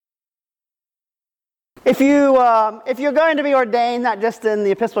If you're going to be ordained, not just in the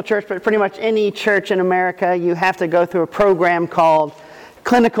Episcopal Church, but pretty much any church in America, you have to go through a program called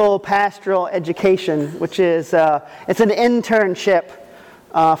Clinical Pastoral Education, which is it's an internship,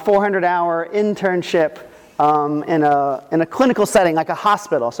 400-hour internship in a clinical setting, like a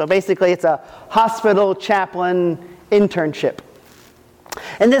hospital. So basically, it's a hospital chaplain internship.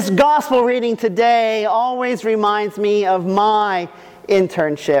 And this gospel reading today always reminds me of my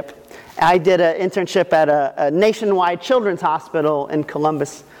internship. I did an internship at a nationwide children's hospital in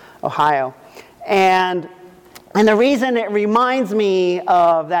Columbus, Ohio. And the reason it reminds me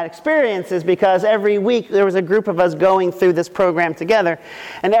of that experience is because every week there was a group of us going through this program together.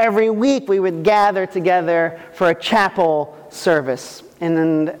 And every week we would gather together for a chapel service.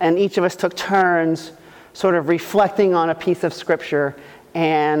 And each of us took turns sort of reflecting on a piece of Scripture.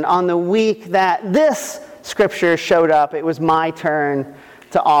 And on the week that this Scripture showed up, it was my turn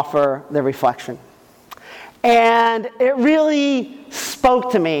to offer the reflection. And it really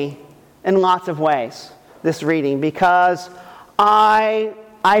spoke to me in lots of ways, this reading, because I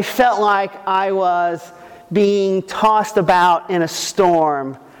felt like I was being tossed about in a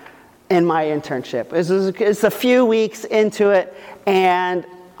storm in my internship. It's a few weeks into it, and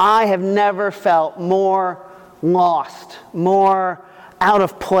I have never felt more lost, more out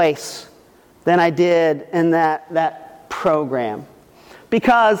of place than I did in that program.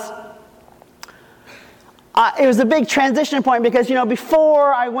 Because it was a big transition point because,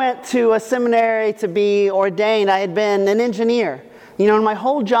 before I went to a seminary to be ordained, I had been an engineer. And my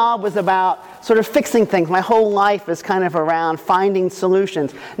whole job was about sort of fixing things. My whole life is kind of around finding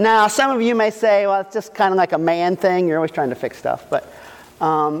solutions. Now, some of you may say, well, it's just kind of like a man thing. You're always trying to fix stuff. But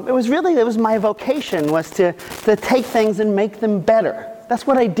it was my vocation was to take things and make them better. That's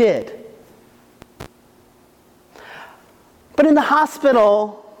what I did. But in the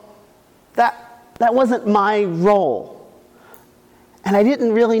hospital, that wasn't my role. And I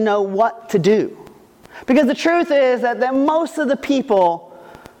didn't really know what to do. Because the truth is that most of the people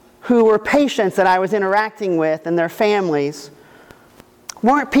who were patients that I was interacting with and their families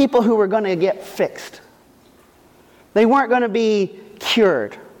weren't people who were going to get fixed. They weren't going to be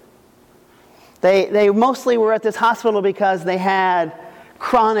cured. They mostly were at this hospital because they had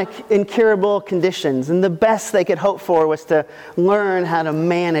chronic, incurable conditions, and the best they could hope for was to learn how to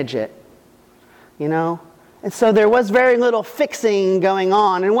manage it, And so there was very little fixing going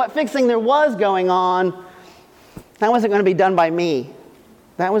on, and what fixing there was going on, that wasn't going to be done by me.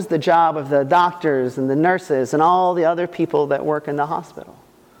 That was the job of the doctors and the nurses and all the other people that work in the hospital.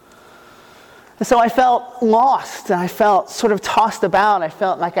 And so I felt lost, and I felt sort of tossed about. I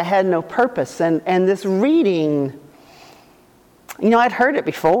felt like I had no purpose, and this reading, I'd heard it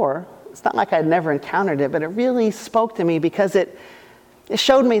before. It's not like I'd never encountered it, but it really spoke to me because it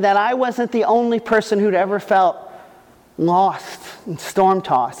showed me that I wasn't the only person who'd ever felt lost and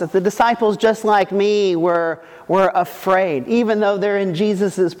storm-tossed. That the disciples, just like me, were afraid. Even though they're in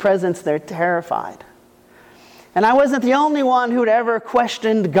Jesus' presence, they're terrified. And I wasn't the only one who'd ever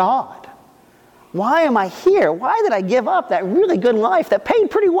questioned God. Why am I here? Why did I give up that really good life that paid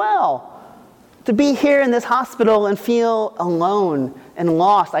pretty well? To be here in this hospital and feel alone and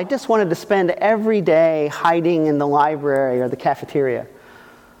lost. I just wanted to spend every day hiding in the library or the cafeteria.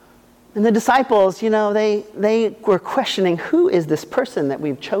 And the disciples, they were questioning, who is this person that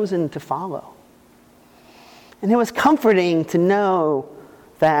we've chosen to follow? And it was comforting to know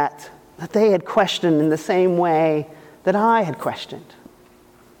that they had questioned in the same way that I had questioned.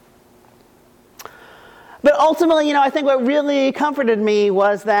 But ultimately, I think what really comforted me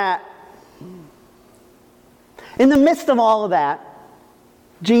was that in the midst of all of that,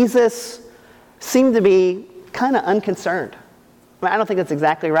 Jesus seemed to be kind of unconcerned. I don't think that's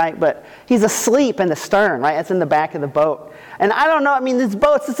exactly right, but he's asleep in the stern, right? It's in the back of the boat. And I don't know, this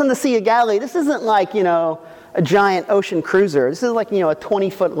boat sits in the Sea of Galilee. This isn't like, a giant ocean cruiser. This is like, a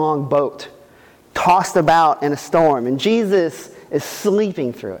 20-foot long boat tossed about in a storm. And Jesus is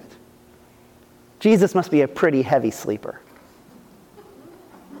sleeping through it. Jesus must be a pretty heavy sleeper.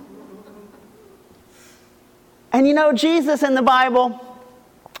 And Jesus in the Bible,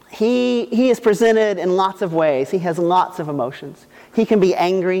 he is presented in lots of ways. He has lots of emotions. He can be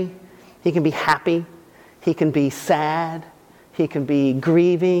angry. He can be happy. He can be sad. He can be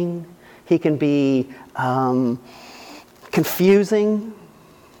grieving. He can be confusing.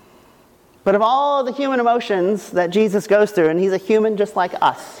 But of all the human emotions that Jesus goes through, and he's a human just like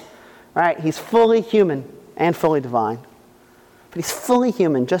us, right? He's fully human and fully divine. But he's fully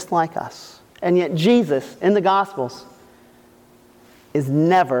human just like us. And yet Jesus, in the Gospels, is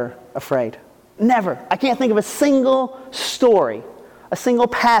never afraid. Never. I can't think of a single story, a single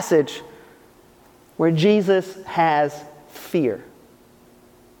passage where Jesus has fear.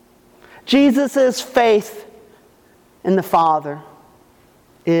 Jesus' faith in the Father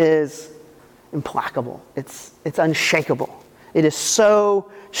is implacable. It's unshakable. It is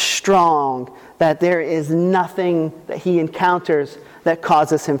so strong that there is nothing that he encounters that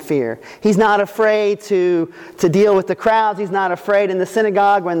causes him fear. He's not afraid to deal with the crowds. He's not afraid in the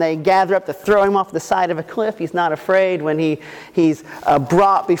synagogue when they gather up to throw him off the side of a cliff. He's not afraid when he's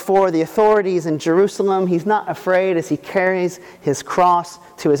brought before the authorities in Jerusalem. He's not afraid as he carries his cross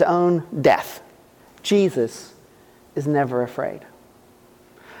to his own death. Jesus is never afraid.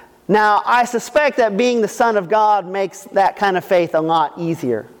 Now, I suspect that being the Son of God makes that kind of faith a lot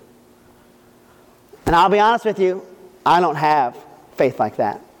easier. And I'll be honest with you, I don't have faith like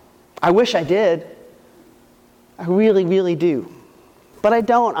that. I wish I did. I really, really do. But I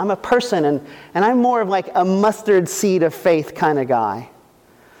don't. I'm a person, and I'm more of like a mustard seed of faith kind of guy.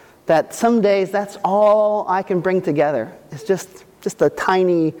 That some days that's all I can bring together. It's just a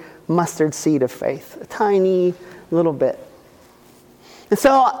tiny mustard seed of faith. A tiny little bit. And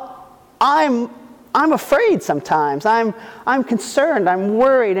so I'm afraid sometimes. I'm concerned. I'm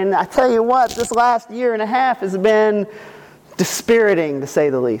worried. And I tell you what, this last year and a half has been dispiriting, to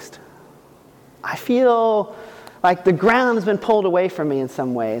say the least. I feel like the ground has been pulled away from me in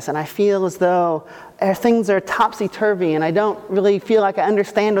some ways. And I feel as though things are topsy-turvy. And I don't really feel like I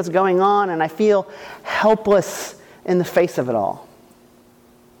understand what's going on. And I feel helpless in the face of it all.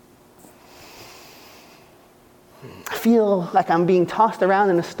 I feel like I'm being tossed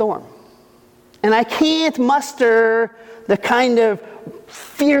around in a storm. And I can't muster the kind of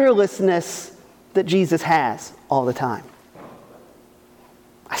fearlessness that Jesus has all the time.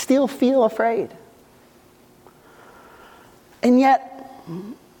 I still feel afraid. And yet,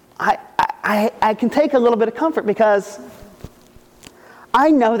 I can take a little bit of comfort because I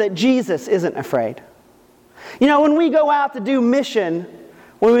know that Jesus isn't afraid. You know, when we go out to do mission,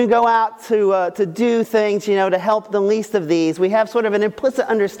 when we go out to do things, to help the least of these, we have sort of an implicit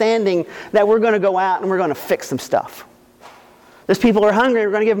understanding that we're going to go out and we're going to fix some stuff. There's people who are hungry,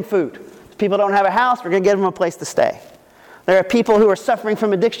 we're going to give them food. There's people who don't have a house, we're going to give them a place to stay. There are people who are suffering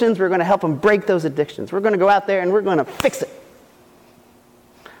from addictions, we're going to help them break those addictions. We're going to go out there and we're going to fix it.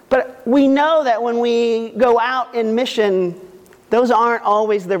 But we know that when we go out in mission, those aren't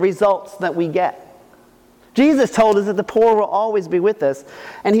always the results that we get. Jesus told us that the poor will always be with us.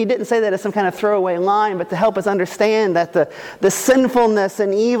 And he didn't say that as some kind of throwaway line, but to help us understand that the sinfulness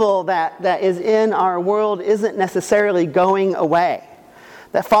and evil that is in our world isn't necessarily going away.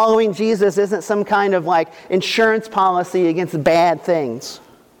 That following Jesus isn't some kind of like insurance policy against bad things.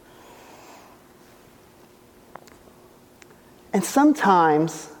 And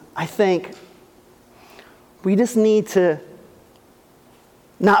sometimes I think we just need to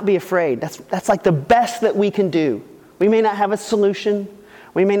not be afraid. That's like the best that we can do. We may not have a solution.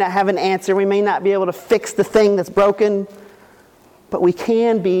 We may not have an answer. We may not be able to fix the thing that's broken. But we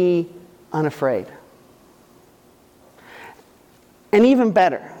can be unafraid. And even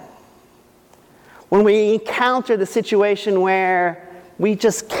better, when we encounter the situation where we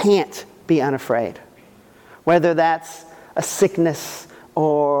just can't be unafraid, whether that's a sickness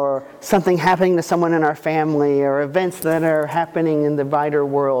or something happening to someone in our family, or events that are happening in the wider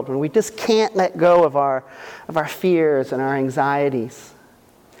world, when we just can't let go of our fears and our anxieties,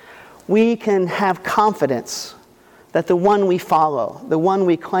 we can have confidence that the one we follow, the one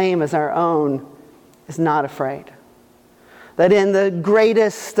we claim as our own, is not afraid. That in the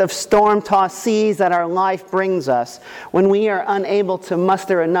greatest of storm-tossed seas that our life brings us, when we are unable to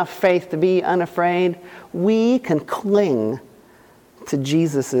muster enough faith to be unafraid, we can cling to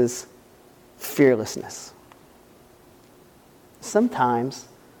Jesus' fearlessness. Sometimes,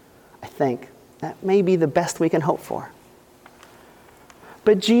 I think, that may be the best we can hope for.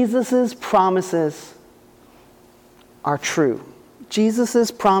 But Jesus' promises are true.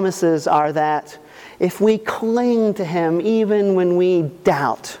 Jesus' promises are that if we cling to him even when we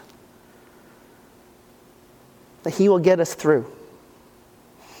doubt, that he will get us through.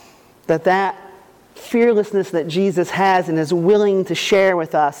 That fearlessness that Jesus has and is willing to share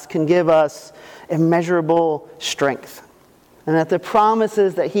with us can give us immeasurable strength. And that the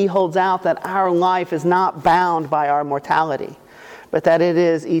promises that he holds out, that our life is not bound by our mortality, but that it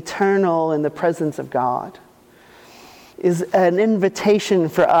is eternal in the presence of God, is an invitation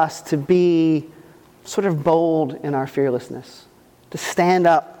for us to be sort of bold in our fearlessness, to stand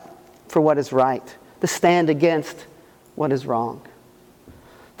up for what is right, to stand against what is wrong,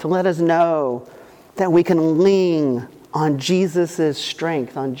 to let us know that we can lean on Jesus'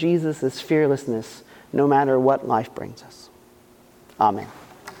 strength, on Jesus' fearlessness, no matter what life brings us. Amen.